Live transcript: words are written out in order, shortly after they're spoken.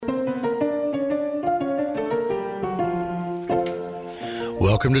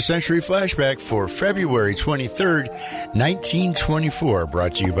Welcome to Century Flashback for February 23rd, 1924.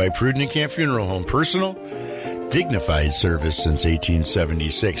 Brought to you by Prudent and Camp Funeral Home. Personal, dignified service since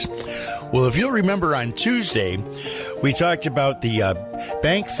 1876. Well, if you'll remember on Tuesday, we talked about the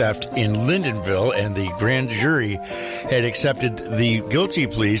bank theft in Lyndonville, and the grand jury had accepted the guilty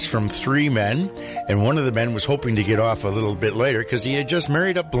pleas from 3 men, and one of the men was hoping to get off a little bit later because he had just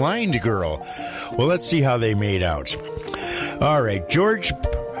married a blind girl. Well, let's see how they made out. All right, George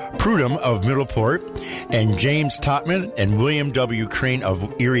Prudhomme of Middleport and James Totman and William W. Crane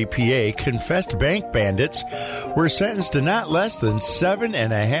of Erie, PA, confessed bank bandits were sentenced to not less than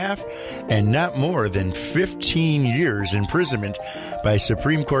 7.5 and not more than 15 years imprisonment by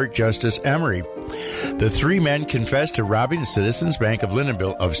Supreme Court Justice Emery. The 3 men confessed to robbing Citizens Bank of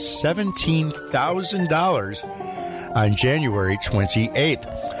Lyndonville of $17,000 on January 28th.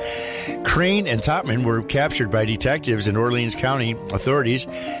 Crane and Totman were captured by detectives in Orleans County authorities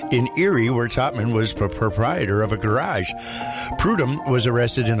in Erie, where Totman was the proprietor of a garage. Prudhomme was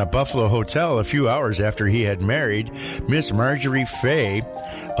arrested in a Buffalo hotel a few hours after he had married Miss Marjorie Fay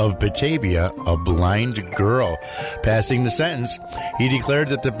of Batavia, a blind girl. Passing the sentence, he declared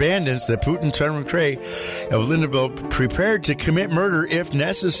that the bandits, that Putin Turnmcray of Lyndonville, prepared to commit murder if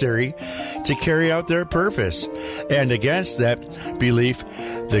necessary to carry out their purpose. And against that belief,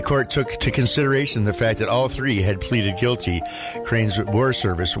 the court took to consideration the fact that all 3 had pleaded guilty. Crane's war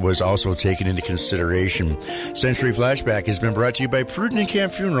service was also taken into consideration. Century Flashback has been brought to you by Prudent and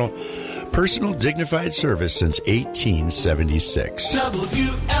Camp Funeral. Personal, dignified service since 1876.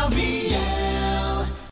 WLBS.